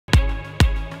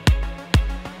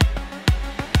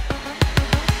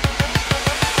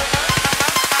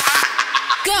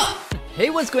Hey,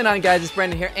 what's going on, guys? It's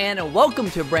Brandon here, and welcome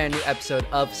to a brand new episode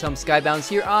of some Skybounds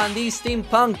here on the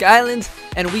Steampunk Islands.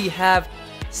 And we have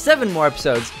 7 more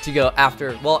episodes to go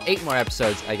after, well, 8 more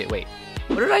episodes. Wait,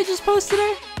 what did I just post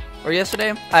today? Or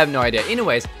yesterday? I have no idea.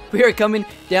 Anyways, we are coming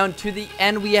down to the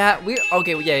end.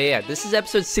 This is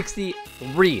episode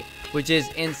 63, which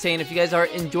is insane. If you guys are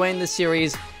enjoying the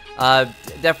series,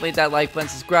 definitely hit that like button,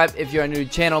 subscribe if you're new to the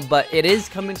channel. But it is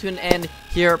coming to an end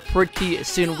here pretty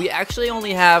soon. We actually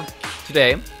only have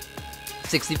today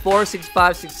 64,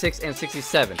 65, 66, and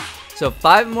 67. So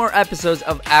 5 more episodes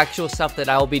of actual stuff that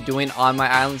I will be doing on my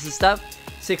islands and stuff.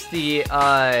 So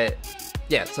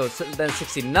then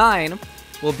 69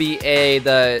 will be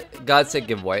the God Set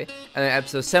giveaway, and then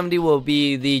episode 70 will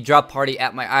be the drop party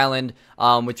at my island,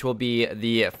 which will be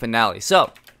the finale. So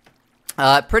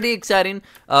pretty exciting.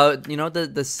 You know,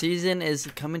 the season is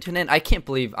coming to an end. I can't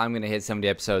believe I'm gonna hit 70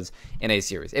 episodes in a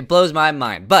series. It blows my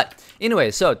mind. But anyway,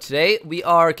 so today we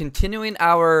are continuing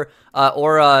our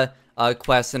aura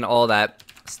quest and all that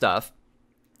stuff,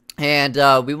 and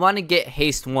we want to get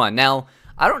haste 1. Now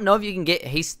I don't know if you can get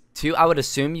haste 2. I would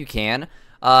assume you can,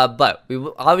 but we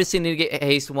obviously need to get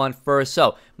haste 1 first.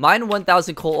 So mine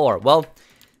 1000 coal ore. Well,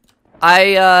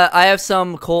 I have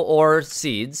some coal ore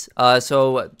seeds,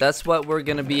 so that's what we're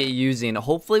gonna be using.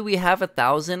 Hopefully we have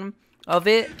 1000 of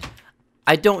it.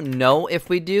 I don't know if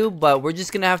we do, but we're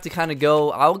just gonna have to kind of go.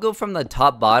 I'll go from the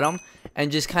top bottom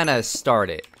and just kind of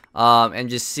start it, and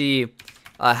just see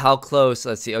how close.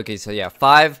 Let's see. Okay, so yeah,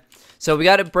 5. So we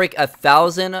got to break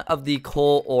 1000 of the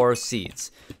coal ore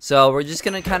seeds. So we're just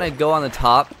gonna kind of go on the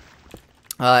top,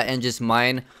 and just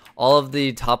mine all of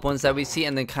the top ones that we see,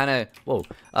 and then kind of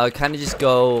just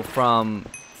go from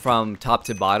top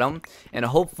to bottom, and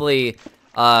hopefully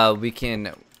we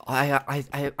can.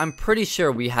 I'm pretty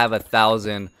sure we have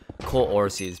 1000 coal ore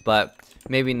seeds, but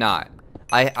maybe not.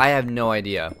 I have no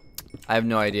idea.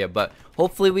 But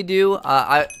hopefully we do.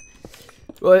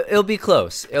 Well, it'll be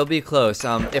close.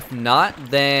 If not,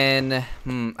 then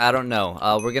I don't know.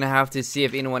 We're gonna have to see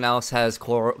if anyone else has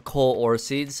coal ore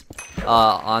seeds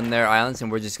on their islands,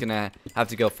 and we're just gonna have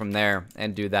to go from there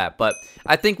and do that. But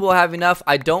I think we'll have enough.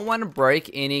 I don't want to break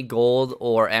any gold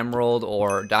or emerald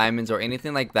or diamonds or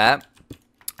anything like that,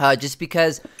 just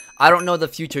because I don't know the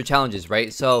future challenges,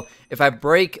 right? So if I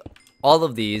break all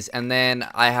of these and then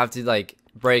I have to like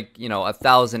break,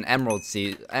 1000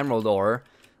 emerald ore.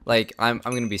 Like I'm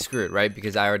gonna be screwed, right?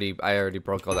 Because I already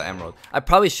broke all the emerald. I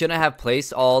probably shouldn't have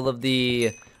placed all of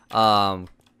the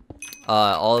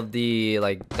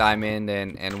like diamond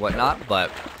and whatnot,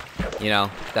 but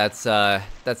that's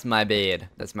my bad.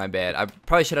 I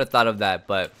probably should have thought of that,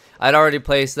 but I'd already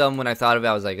placed them. When I thought of it,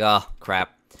 I was like, oh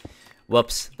crap,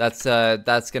 whoops, that's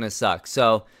gonna suck.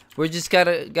 So we're just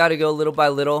gotta go little by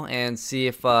little and see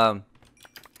if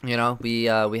we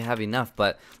have enough.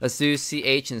 But let's do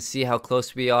CH and see how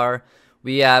close we are.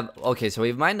 We have, okay, so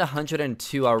we've mined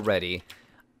 102 already,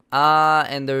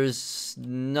 and there's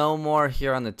no more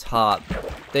here on the top.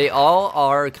 They all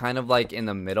are kind of like in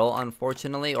the middle,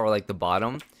 unfortunately, or like the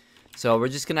bottom. So we're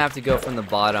just gonna have to go from the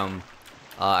bottom,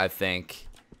 I think,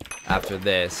 after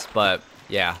this. But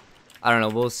yeah, I don't know,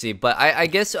 we'll see. But I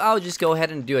guess I'll just go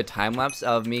ahead and do a time lapse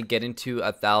of me getting to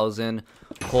 1000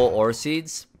 coal ore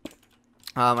seeds.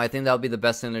 I think that'll be the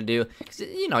best thing to do, because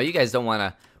you guys don't want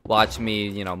to watch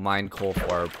me mine coal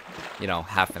for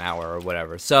half an hour or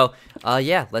whatever. So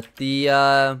yeah, let the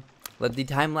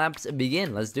time lapse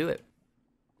begin. Let's do it.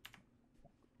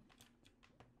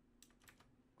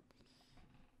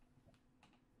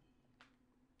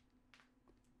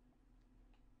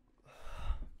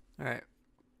 All right,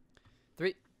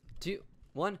 3, 2,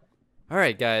 1. All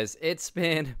right, guys, it's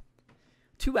been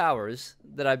 2 hours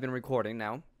that I've been recording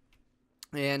now.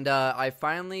 And I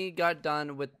finally got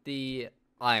done with the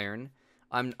iron.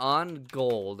 I'm on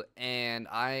gold, and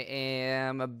I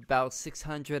am about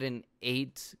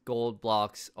 608 gold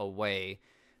blocks away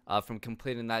from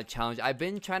completing that challenge. I've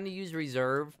been trying to use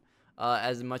reserve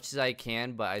as much as I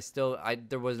can, but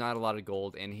there was not a lot of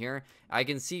gold in here. I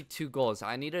can see 2 golds. So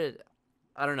I need to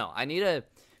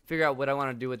figure out what I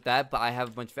want to do with that, but I have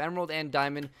a bunch of emerald and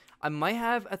diamond. I might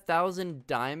have 1000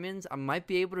 diamonds. I might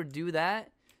be able to do that.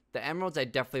 The emeralds I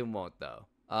definitely won't, though.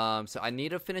 So I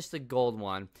need to finish the gold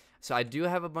one. So I do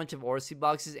have a bunch of ore seed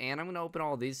boxes, and I'm gonna open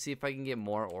all these, see if I can get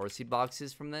more ore seed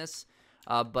boxes from this.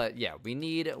 But yeah, we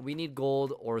need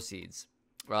gold ore seeds,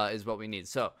 is what we need.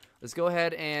 So let's go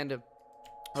ahead and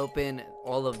open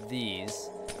all of these,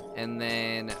 and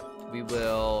then we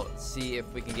will see if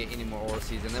we can get any more ore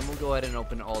seeds, and then we'll go ahead and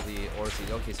open all the ore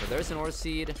seeds. Okay, so there's an ore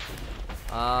seed,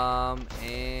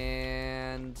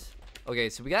 and Okay,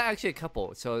 so we got actually a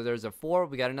couple. So there's a 4,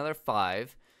 we got another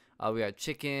 5. We got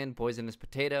chicken, poisonous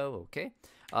potato. Okay.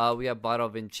 We got bottle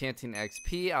of enchanting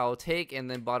XP. I'll take,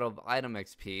 and then bottle of item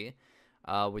XP,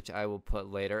 which I will put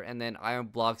later, and then iron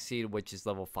block seed, which is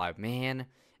level 5. Man,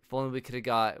 if only we could have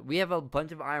got. We have a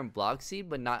bunch of iron block seed,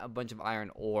 but not a bunch of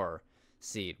iron ore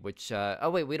seed. Which oh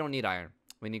wait, we don't need iron.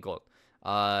 We need gold.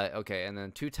 Okay, and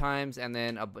then 2 times, and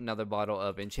then another bottle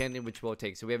of enchanting, which we'll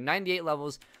take. So we have 98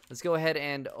 levels. Let's go ahead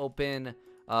and open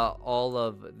all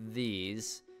of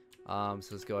these. So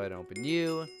let's go ahead and open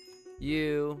you,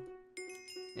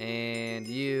 and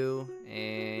you,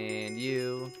 and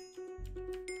you,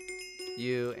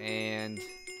 and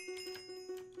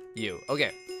you.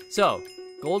 Okay, so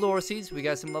gold ore seeds. We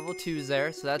got some level 2s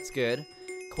there, so that's good.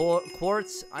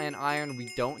 Quartz and iron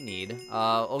we don't need.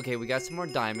 Okay, we got some more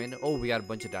diamond. Oh, we got a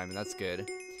bunch of diamond. That's good.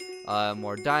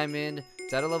 More diamond.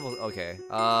 Is that a level? Okay.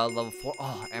 Level 4.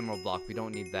 Oh, emerald block. We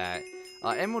don't need that.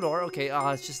 Emerald ore. Okay.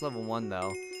 It's just level 1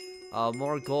 though.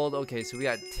 More gold. Okay, so we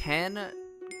got 10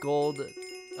 gold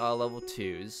level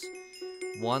 2s.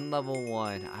 1 level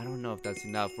 1. I don't know if that's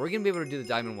enough. We're gonna be able to do the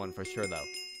diamond one for sure though.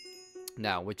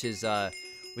 Now, which is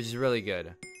really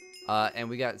good. And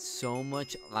we got so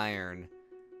much iron.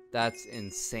 That's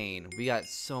insane. We got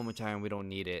so much iron, we don't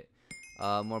need it.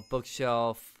 More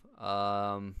bookshelf.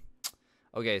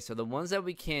 Okay, so the ones that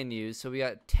we can use. So we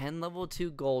got 10 level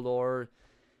 2 gold ore,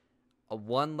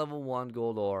 1 level 1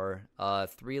 gold ore,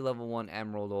 3 level 1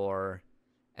 emerald ore,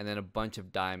 and then a bunch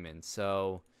of diamonds.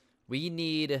 So we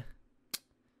need.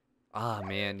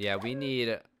 Man, yeah, we need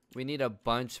a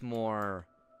bunch more.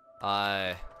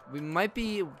 We might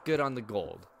be good on the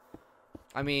gold.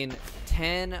 I mean,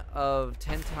 10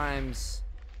 times.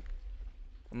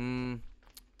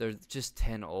 There's just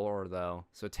 10 ore though,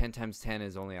 so 10 times 10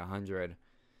 is only 100.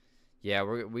 Yeah,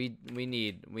 we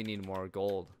need more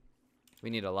gold. We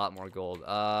need a lot more gold.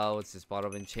 What's this?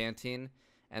 Bottle of enchanting,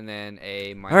 and then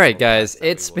a. All right, guys,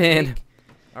 it's been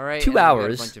 2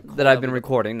 hours that I've been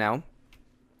recording now,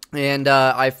 and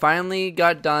I finally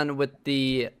got done with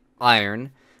the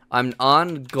iron. I'm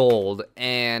on gold,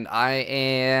 and I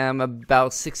am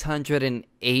about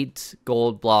 608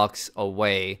 gold blocks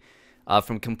away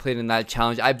from completing that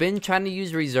challenge. I've been trying to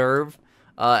use reserve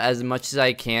as much as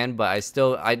I can, but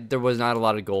there was not a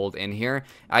lot of gold in here.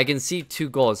 I can see 2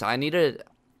 golds. I need to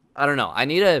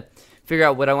figure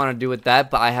out what I want to do with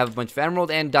that, but I have a bunch of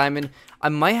emerald and diamond. I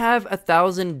might have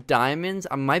 1,000 diamonds.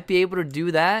 I might be able to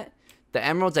do that. The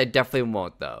emeralds I definitely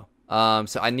won't though.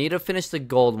 So I need to finish the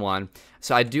gold one.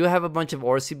 So I do have a bunch of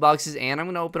ore seed boxes, and I'm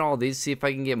gonna open all these, see if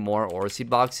I can get more ore seed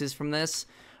boxes from this.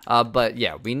 But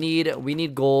yeah, we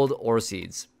need gold ore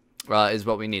seeds is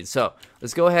what we need. So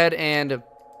let's go ahead and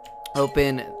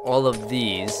open all of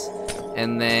these,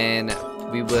 and then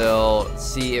we will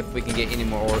see if we can get any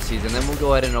more ore seeds, and then we'll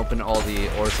go ahead and open all the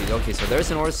ore seeds. Okay, so there's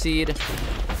an ore seed,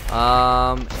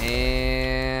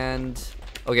 and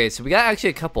okay, so we got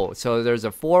actually a couple. So there's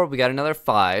a 4, we got another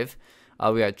 5.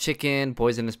 We got chicken,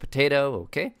 poisonous potato.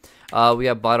 Okay. We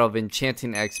got bottle of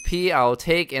enchanting XP. I'll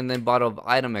take, and then bottle of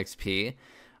item XP,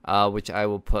 which I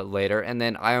will put later, and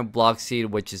then iron block seed,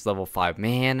 which is level 5.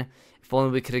 Man, if only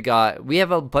we could have got. We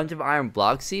have a bunch of iron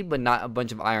block seed, but not a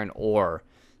bunch of iron ore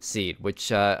seed.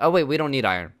 Which oh wait, we don't need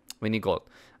iron. We need gold.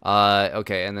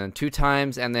 Okay, and then 2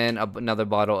 times, and then another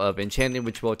bottle of enchanting,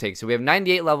 which we'll take. So we have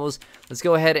 98 levels. Let's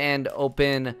go ahead and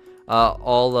open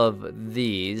all of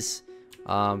these.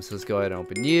 So let's go ahead and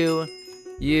open you,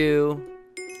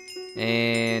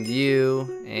 and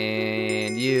you,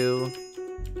 and you,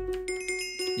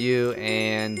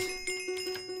 and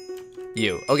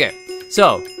you. Okay,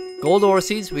 so gold ore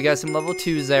seeds. We got some level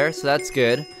 2s there, so that's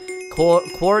good.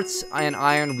 Quartz and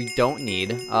iron we don't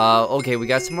need. Okay, we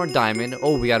got some more diamond.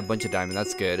 Oh, we got a bunch of diamond.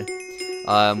 That's good.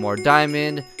 More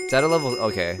diamond. Is that a level?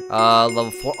 Okay.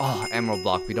 Level 4. Oh, emerald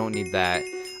block. We don't need that.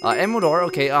 Emerald ore.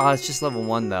 Okay. It's just level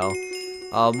 1 though.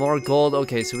 More gold.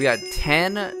 Okay, so we got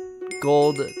 10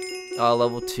 gold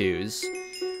level 2s.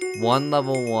 1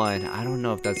 level 1. I don't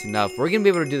know if that's enough. We're gonna be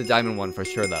able to do the diamond one for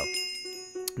sure though.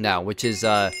 Now, which is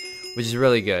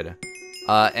really good.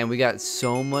 And we got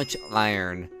so much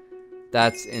iron.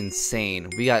 That's insane.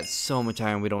 We got so much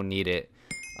iron, we don't need it.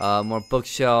 More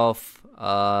bookshelf.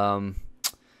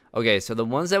 Okay, so the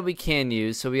ones that we can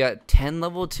use. So we got 10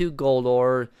 level 2 gold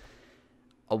ore,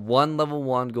 1 level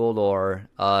 1 gold ore,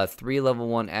 3 level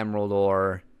 1 emerald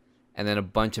ore, and then a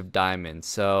bunch of diamonds.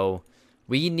 So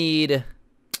we need.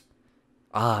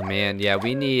 Man, yeah,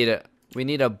 we need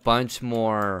a bunch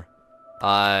more.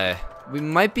 We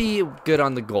might be good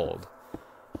on the gold.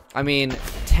 I mean,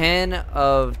 10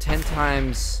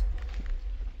 times.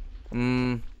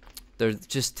 There's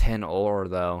just 10 ore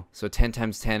though, so 10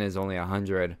 times 10 is only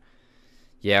 100.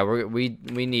 Yeah, we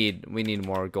need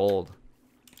more gold.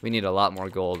 We need a lot more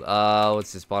gold.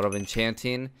 What's this? Bottle of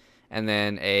enchanting, and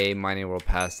then a mining world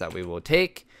pass that we will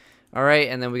take. All right,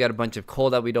 and then we got a bunch of coal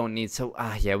that we don't need. So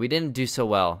yeah, we didn't do so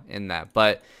well in that,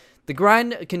 but the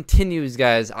grind continues,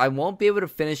 guys. I won't be able to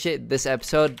finish it this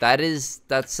episode. That's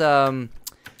gonna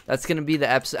be the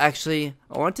episode. Actually,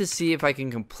 I want to see if I can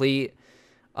complete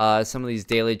some of these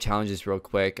daily challenges real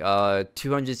quick.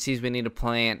 200 seeds we need to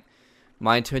plant.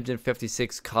 Mine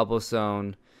 256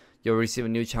 cobblestone. You'll receive a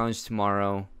new challenge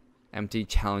tomorrow. Empty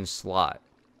challenge slot.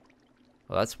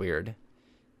 Well, that's weird.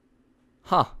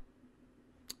 Huh.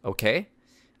 Okay.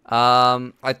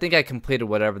 I think I completed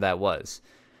whatever that was.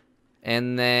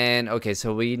 And then, okay,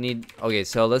 so we need, okay,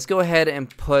 so let's go ahead and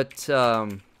put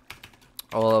all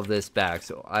of this back.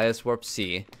 So IS Warp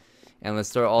C. And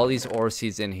let's throw all these ore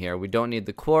seeds in here. We don't need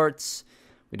the quartz.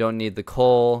 We don't need the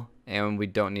coal. And we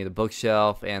don't need the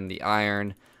bookshelf and the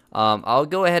iron. I'll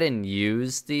go ahead and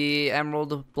use the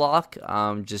emerald block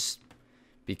just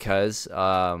because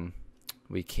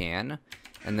we can.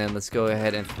 And then let's go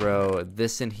ahead and throw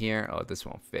this in here. Oh, this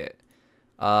won't fit.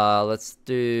 Let's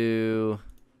do,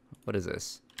 what is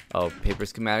this? Oh, paper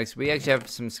schematics. We actually have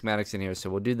some schematics in here, so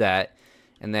we'll do that.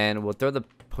 And then we'll throw the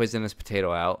poisonous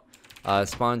potato out.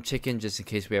 Spawn chicken just in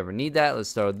case we ever need that.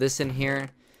 Let's throw this in here.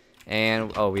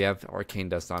 And oh, we have arcane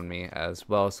dust on me as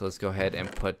well, so let's go ahead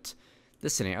and put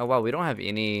this in here. Oh wow, we don't have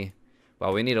any.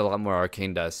 Wow, we need a lot more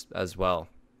arcane dust as well.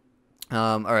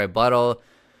 All right, bottle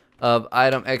of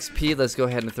item XP. Let's go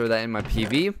ahead and throw that in my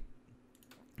PV.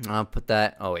 I'll put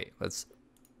that. Oh wait, let's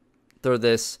throw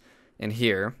this in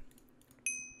here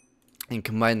and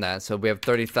combine that. So we have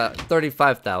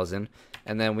 35,000,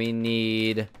 and then we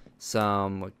need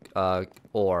some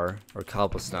ore or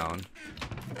cobblestone.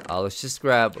 Let's just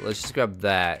grab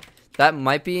that. That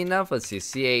might be enough. Let's see.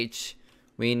 CH.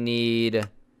 We need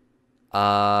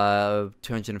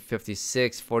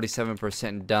 256,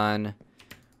 47% done.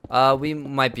 We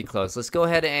might be close. Let's go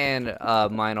ahead and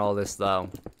mine all this though.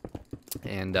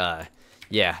 And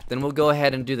yeah, then we'll go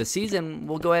ahead and do the season.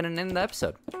 We'll go ahead and end the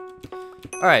episode.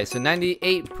 Alright, so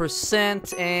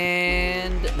 98%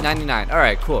 and 99.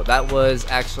 Alright, cool. That was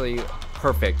actually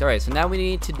perfect. Alright, so now we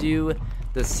need to do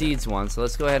the seeds one. So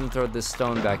let's go ahead and throw this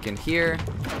stone back in here.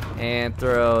 And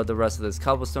throw the rest of this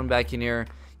cobblestone back in here.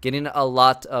 Getting a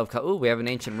lot of... Ooh, we have an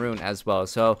ancient rune as well.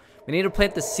 So we need to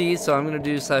plant the seeds. So I'm going to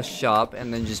do /shop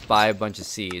and then just buy a bunch of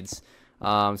seeds.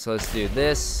 So let's do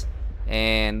this.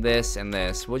 And this and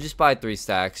this. We'll just buy 3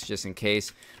 stacks just in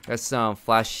case. Got some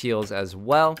flash shields as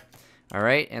well.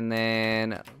 Alright, and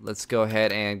then let's go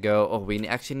ahead and go. Oh, we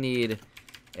actually need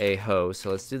a hoe, so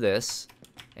let's do this.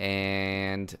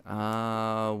 And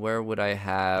where would I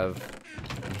have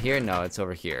here? No, it's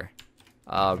over here.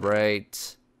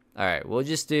 Right. Alright, we'll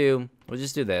just do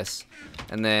this.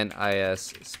 And then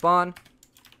IS spawn.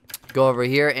 Go over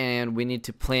here, and we need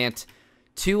to plant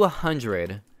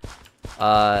 200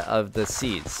 of the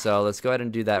seeds. So let's go ahead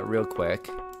and do that real quick.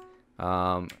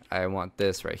 I want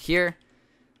this right here.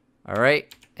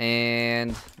 Alright,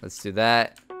 and let's do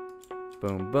that.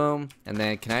 Boom, boom. And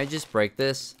then can I just break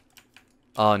this?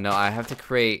 Oh no, I have to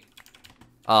create...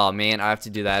 Oh man, I have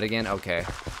to do that again? Okay.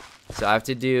 So I have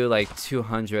to do like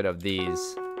 200 of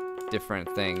these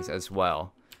different things as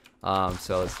well.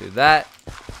 So let's do that.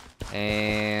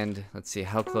 And let's see,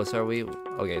 how close are we?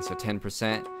 Okay, so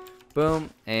 10%. Boom.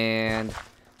 And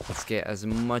let's get as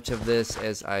much of this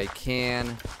as I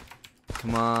can.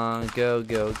 Come on, go,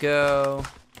 go, go.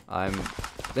 I'm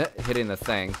hitting the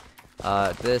thing.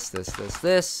 This,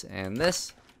 and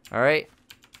this. Alright.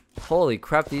 Holy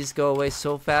crap, these go away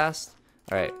so fast.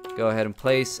 Alright, go ahead and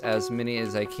place as many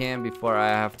as I can before I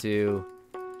have to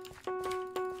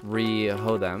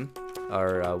re-hoe them.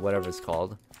 Or whatever it's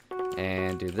called.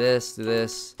 And do this, do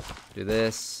this, do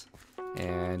this,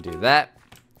 and do that.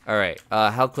 Alright,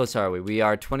 how close are we? We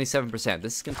are 27%.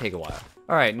 This is going to take a while.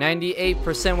 Alright,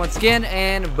 98% once again,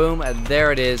 and boom,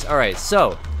 there it is. Alright,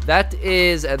 so that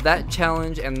is that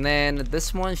challenge, and then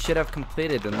this one should have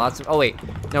completed in lots of... Oh, wait.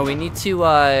 No, we need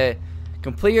to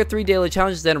complete your 3 daily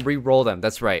challenges, then re-roll them.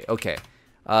 That's right. Okay.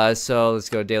 So let's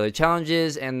go daily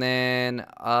challenges, and then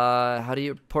how do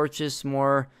you purchase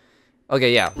more...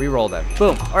 Okay, yeah, re-roll them.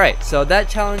 Boom. Alright, so that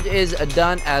challenge is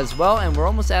done as well, and we're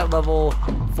almost at level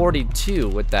 42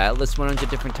 with that. List 100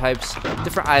 different types,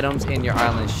 different items in your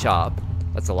island shop.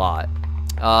 That's a lot.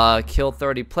 Kill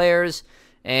 30 players,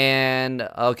 and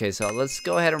okay, so let's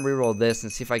go ahead and re-roll this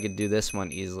and see if I could do this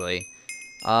one easily.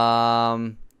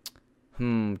 Kill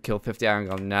 50 iron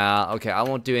golem. Nah, okay, I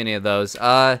won't do any of those.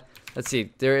 Let's see.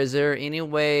 Is there any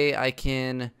way I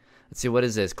can... Let's see, what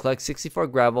is this? Collect 64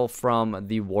 gravel from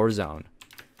the war zone.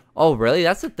 Oh, really?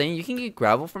 That's the thing? You can get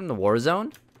gravel from the war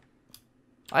zone?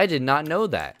 I did not know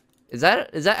that. Is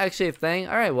that actually a thing?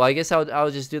 All right, well, I guess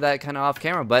I'll just do that kind of off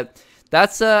camera. But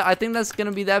that's I think that's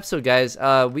gonna be the episode, guys.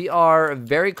 We are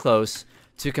very close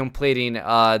to completing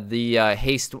the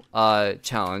haste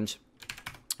challenge.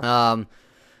 And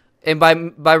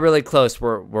by really close,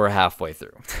 we're halfway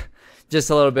through. Just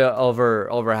a little bit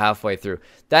over halfway through.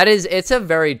 It's a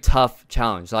very tough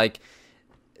challenge. Like,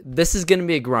 this is gonna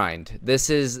be a grind. This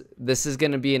is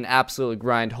gonna be an absolute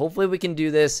grind. Hopefully we can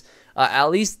do this at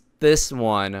least this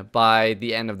one by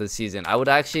the end of the season. I would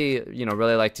actually, you know,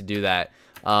 really like to do that.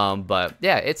 But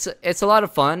yeah, it's a lot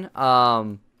of fun.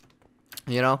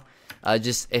 You know,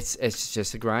 it's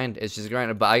just a grind. It's just a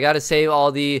grind. But I gotta save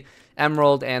all the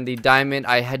emerald and the diamond.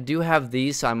 I do have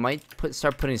these, so I might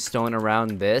start putting stone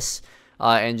around this,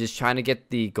 and just trying to get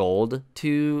the gold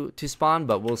to spawn.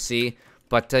 But we'll see.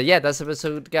 But yeah, that's the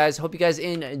episode, guys. Hope you guys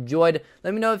enjoyed.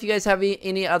 Let me know if you guys have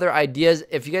any other ideas.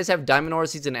 If you guys have diamond ore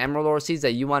seeds and emerald ore seeds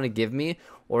that you want to give me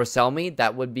or sell me,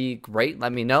 that would be great.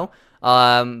 Let me know.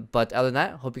 But other than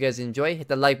that, hope you guys enjoy. Hit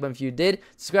the like button if you did.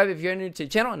 Subscribe if you're new to the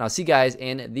channel. And I'll see you guys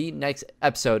in the next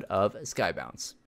episode of Skybounds.